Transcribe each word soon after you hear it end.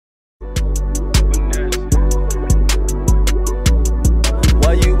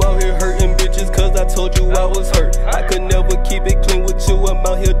told you I was hurt. I could never keep it clean with you, I'm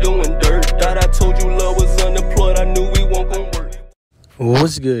out here doing dirt. Thought I told you love was unemployed, I knew we won't gon' work.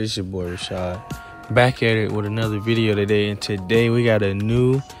 What's good, it's your boy Rashad. Back at it with another video today, and today we got a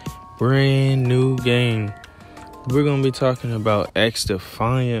brand new game. We're gonna be talking about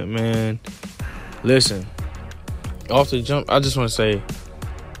XDEFIANT, man. Listen, off the jump, I just want to say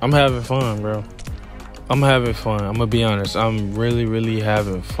I'm having fun, bro. I'm having fun. I'm gonna be honest. I'm really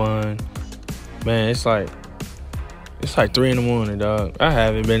having fun, man. It's like 3 in the morning, dog. I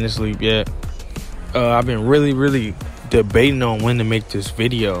haven't been to sleep yet. I've been really debating on when to make this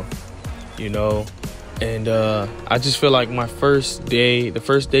video, you know. And I just feel like the first day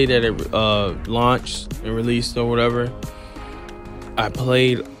that it launched and released or whatever, I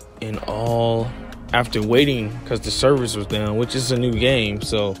played in all after waiting because the servers was down, which is a new game.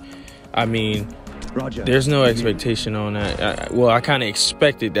 So, I mean, Roger. There's no expectation on that. Well, I kind of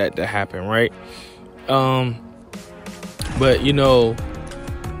expected that to happen, right? But, you know,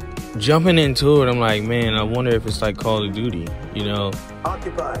 jumping into it, I'm like, man, I wonder if it's like Call of Duty, you know.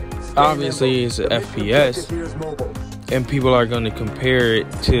 Obviously, it's an FPS, and people are going to compare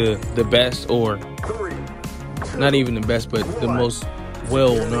it to the best, or not even the best, but the most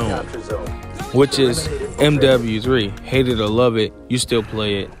well-known, which is MW3. Hate it or love it, you still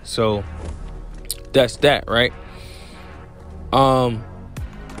play it. So that's that, right? I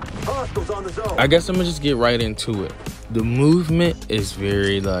guess I'm gonna just get right into it. The movement is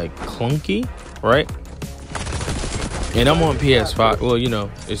very like clunky, right? And I'm on PS5. Well, you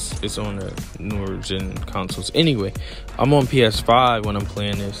know, it's on the newer gen consoles. Anyway, I'm on PS5 when I'm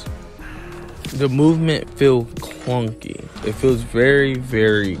playing this. The movement feels clunky. It feels very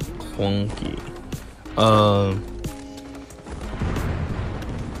clunky.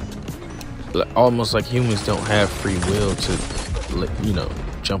 Almost like humans don't have free will to, you know,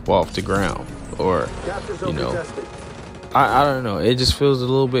 jump off the ground, or, you know, I don't know. It just feels a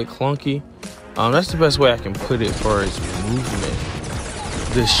little bit clunky. That's the best way I can put it as far as movement.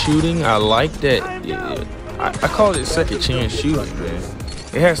 The shooting, I like that. I call it second chance shooting, man.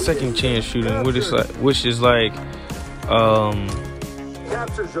 It has second chance shooting, which is like,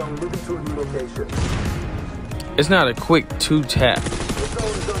 capture zone moving to a new location. It's not a quick 2-tap.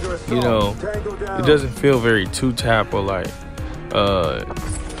 You know, it doesn't feel very 2-tap or like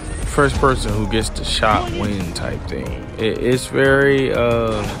first person who gets the shot win type thing. It's very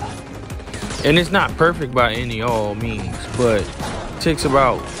and it's not perfect by all means, but it takes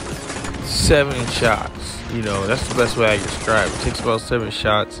about 7 shots. You know, that's the best way I can describe it. It takes about 7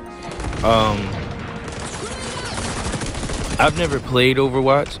 shots. I've never played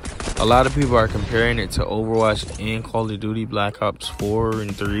Overwatch. A lot of people are comparing it to Overwatch and Call of Duty Black Ops 4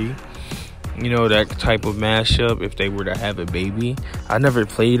 and 3. You know, that type of mashup if they were to have a baby. I never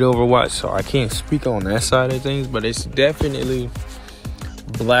played Overwatch, so I can't speak on that side of things, but it's definitely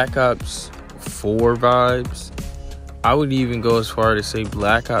Black Ops 4 vibes. I would even go as far to say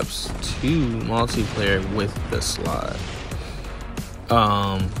Black Ops 2 multiplayer with the slide.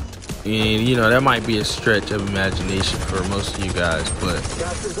 And, you know, that might be a stretch of imagination for most of you guys, but it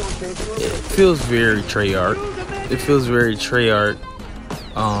feels very Treyarch. It feels very Treyarch.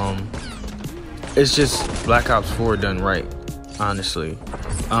 It's just Black Ops 4 done right, honestly.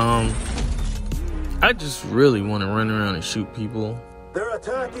 I just really want to run around and shoot people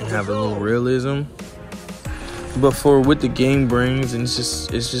and have a little realism. But for what the game brings, and it's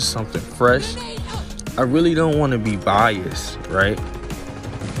just something fresh. I really don't want to be biased, right?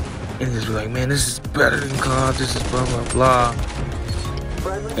 And just be like, man, this is better than COD, this is blah, blah, blah.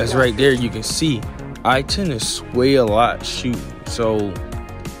 That's right there, you can see. I tend to sway a lot shooting. So,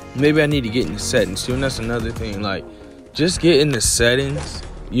 maybe I need to get in the settings too. And that's another thing. Like, just get in the settings,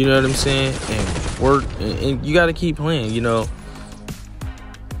 you know what I'm saying? And work. And you got to keep playing, you know.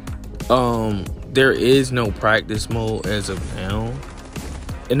 There is no practice mode as of now.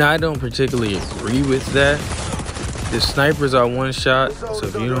 And I don't particularly agree with that. The snipers are one shot, so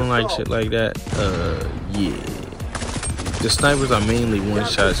if you don't like shit like that, yeah. The snipers are mainly one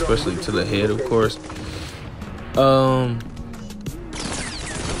shot, especially to the head, of course.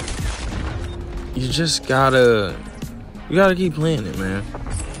 You just gotta keep playing it, man.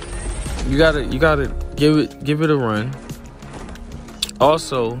 You gotta give it a run.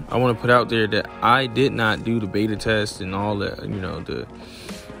 Also, I want to put out there that I did not do the beta test and all that, you know, the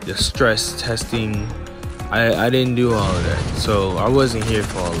stress testing. I didn't do all of that, so I wasn't here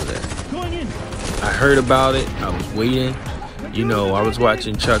for all of that. I heard about it. I was waiting. You know, I was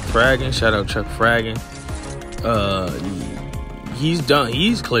watching Chuck Fraggin. Shout out Chuck Fraggin. He's done.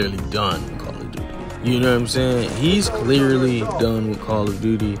 He's clearly done with Call of Duty. You know what I'm saying? He's clearly done with Call of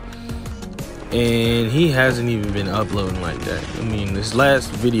Duty. and he hasn't even been uploading like that. I mean, this last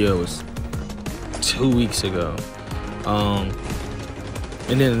video was 2 weeks ago.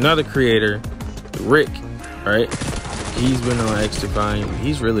 And then another creator, Rick, right? He's been on XDEFIANT.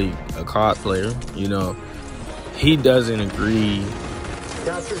 He's really a COD player, you know. He doesn't agree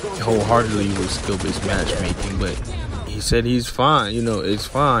wholeheartedly with skill-based matchmaking, but he said he's fine. You know, it's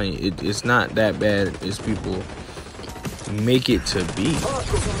fine. It's not that bad as people make it to be.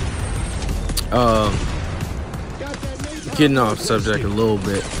 Getting off subject a little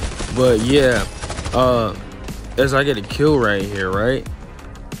bit, but yeah, as I get a kill right here, right?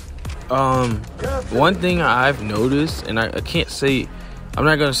 One thing I've noticed, and I can't say, I'm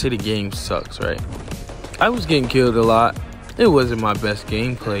not gonna say the game sucks, right? I was getting killed a lot. It wasn't my best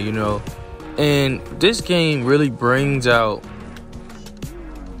gameplay, you know. And this game really brings out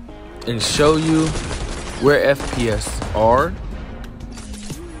and show you where FPS are.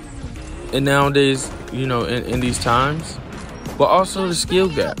 And nowadays, you know, in these times, but also the skill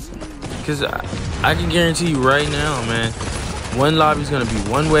gap. Because I can guarantee you right now, man, one lobby's gonna be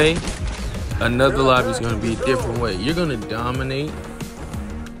one way, another lobby's gonna be a different way. You're gonna dominate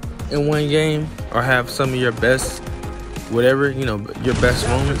in one game or have some of your best, whatever, you know, your best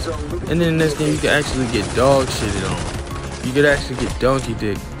moments, and then in this game you can actually get dog shitted on. You could actually get donkey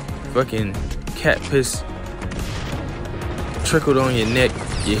dick, fucking cat piss trickled on your neck,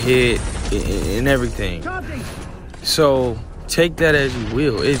 your head, and everything. So take that as you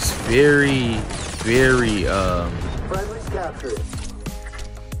will. It's very, very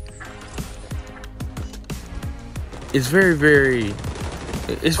it's very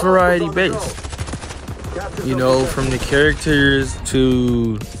it's variety based, you know, from the characters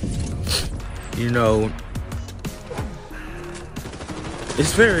to, you know,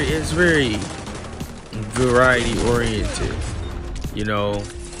 it's very variety oriented, you know.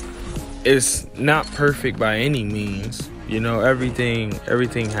 It's not perfect by any means, you know. Everything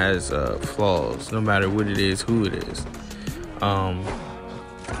has flaws, no matter what it is, who it is.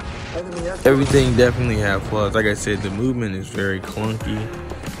 Everything definitely have flaws. Like I said, the movement is very clunky,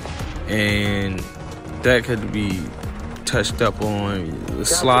 and that could be touched up on. The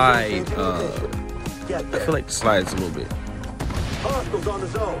slide, I feel like the slide's a little bit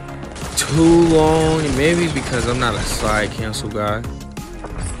too long, maybe because I'm not a slide cancel guy.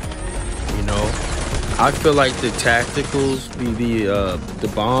 You know, I feel like the tacticals, the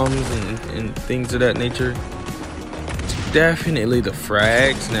bombs and things of that nature, definitely the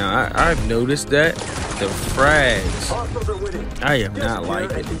frags. Now I've noticed that the frags, I am not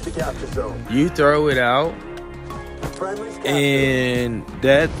liking it. You throw it out and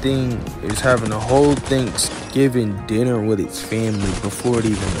that thing is having a whole Thanksgiving dinner with its family before it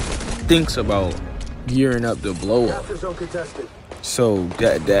even thinks about gearing up to blow up. So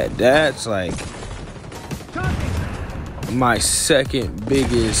that's like my second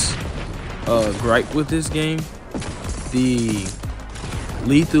biggest gripe with this game. The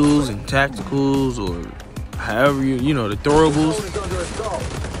lethals and tacticals, or however you know, the throwables,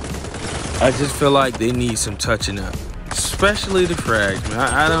 I just feel like they need some touching up, especially the frags, man.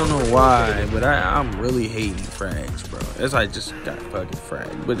 I don't know why, but I'm really hating frags, bro. As I just got fucking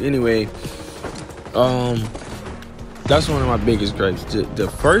fragged. But anyway, that's one of my biggest gripes. The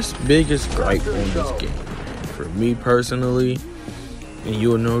first biggest gripe on this game, for me personally, and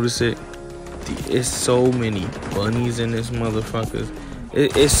you'll notice it, it's so many bunnies in this motherfucker.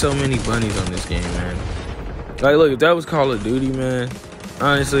 It's so many bunnies on this game, man. Like, look, if that was Call of Duty, man,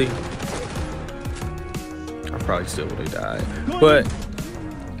 honestly, I probably still would have died. But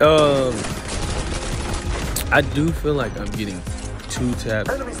I do feel like I'm getting two tapped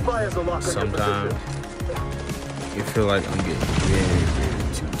sometimes. You feel like I'm getting very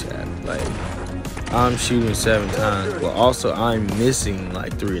two tapped. Like, I'm shooting 7 times, but also I'm missing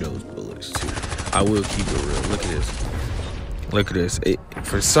like 3 of those bullets too. I will keep it real. Look at this. Look at this.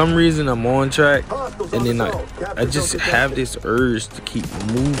 For some reason, I'm on track, and then I just have this urge to keep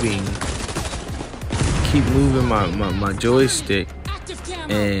moving my joystick,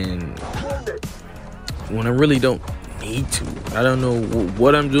 and when I really don't need to. I don't know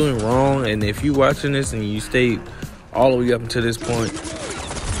what I'm doing wrong, and if you're watching this and you stayed all the way up until this point,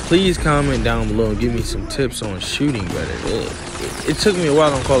 please comment down below and give me some tips on shooting better. It took me a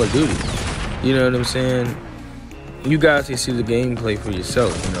while on Call of Duty. You know what I'm saying? You guys can see the gameplay for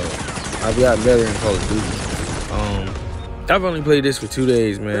yourself, you know. I've got better in Call of Duty. I've only played this for 2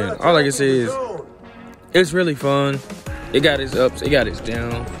 days, man. All I can say is it's really fun. It got its ups, it got its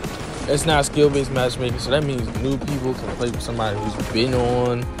downs. It's not skill-based matchmaking, so that means new people can play with somebody who's been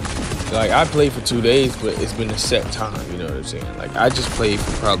on. Like, I played for 2 days, but it's been a set time, you know what I'm saying? Like, I just played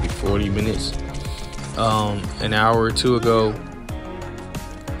for probably 40 minutes, an hour or two ago,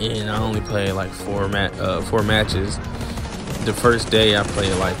 and I only played like 4 matches. The first day I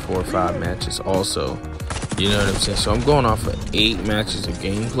played like 4 or 5 matches also, you know what I'm saying? So I'm going off of 8 matches of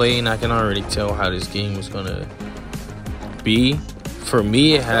gameplay, and I can already tell how this game is gonna be. For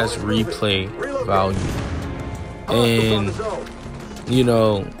me, it has replay value, and you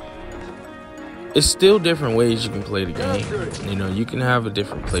know, it's still different ways you can play the game. You know, you can have a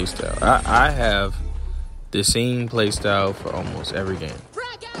different play style. I have the same play style for almost every game.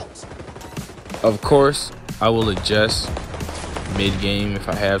 Of course, I will adjust mid-game if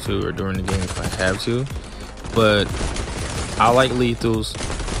I have to, or during the game if I have to. But I like lethals.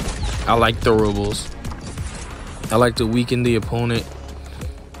 I like throwables. I like to weaken the opponent.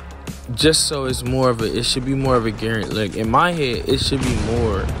 Just so it's more of a, it should be more of a guarantee. Like, in my head, it should be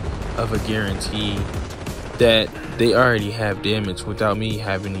more of a guarantee that they already have damage without me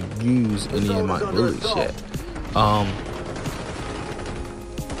having to use any of my abilities yet.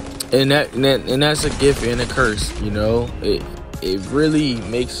 And that's a gift and a curse, you know. It really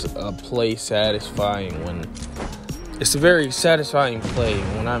makes a play satisfying when it's a very satisfying play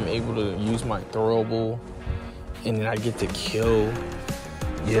when I'm able to use my throwable and then I get to kill,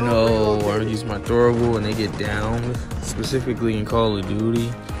 you know, or use my throwable and they get down, specifically in Call of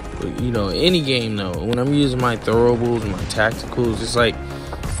Duty. But, you know, any game though, when I'm using my throwables, my tacticals, it's like,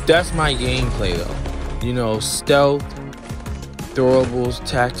 that's my gameplay though. You know, stealth, throwables,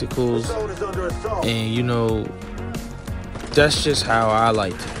 tacticals, and you know, that's just how I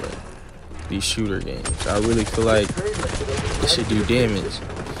like to play these shooter games. I really feel like it should do damage.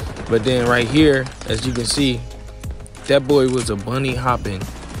 But then right here, as you can see, that boy was a bunny hopping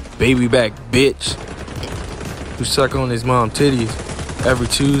baby back bitch who suck on his mom titties every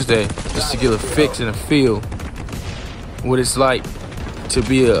Tuesday just to get a fix in the field. What it's like to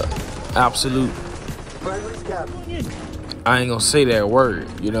be a absolute, I ain't gonna say that word,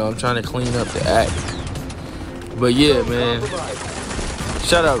 you know, I'm trying to clean up the act. But yeah, man,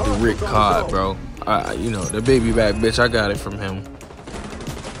 shout out to Rick Codd, bro. You know, the baby back bitch, I got it from him.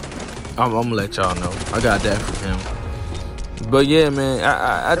 I'm gonna let y'all know, I got that from him. But yeah, man,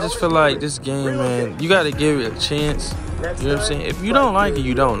 I just feel like this game, man, you gotta give it a chance. You know what I'm saying? If you don't like it,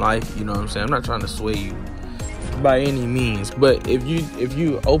 you don't like it, you know what I'm saying? I'm not trying to sway you by any means, but if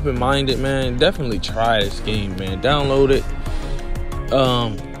you open-minded, man, definitely try this game, man. Download it.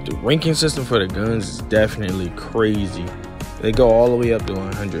 The ranking system for the guns is definitely crazy. They go all the way up to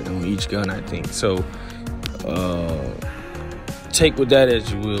 100 on each gun, I think. So take with that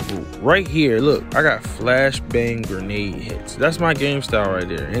as you will. But right here, look, I got flashbang grenade hits. That's my game style right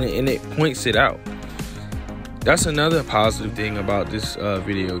there, and it points it out. That's another positive thing about this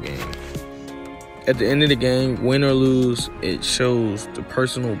video game. At the end of the game, win or lose, it shows the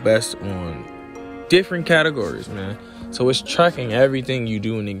personal best on different categories, man. So it's tracking everything you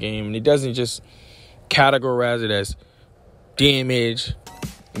do in the game, and it doesn't just categorize it as damage.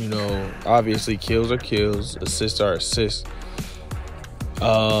 You know, obviously kills are kills, assists are assists.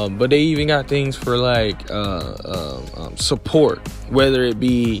 But they even got things for like support, whether it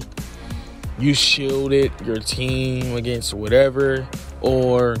be you shielded your team against whatever,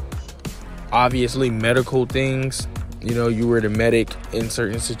 or obviously medical things. You know, you were the medic in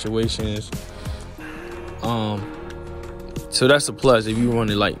certain situations. So that's a plus if you want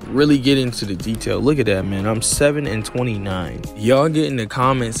to like really get into the detail. Look at that, man. I'm 7 and 29. Y'all get in the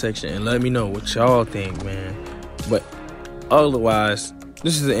comment section and let me know what y'all think, man. But otherwise,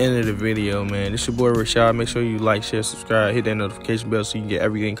 this is the end of the video, man. This your boy Rashad. Make sure you like, share, subscribe, hit that notification bell so you can get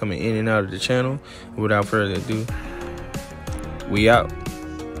everything coming in and out of the channel. And without further ado, we out.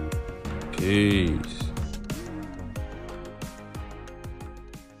 Peace.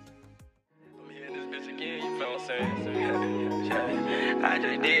 I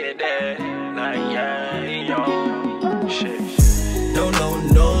just did that, like, yeah, yo, shit.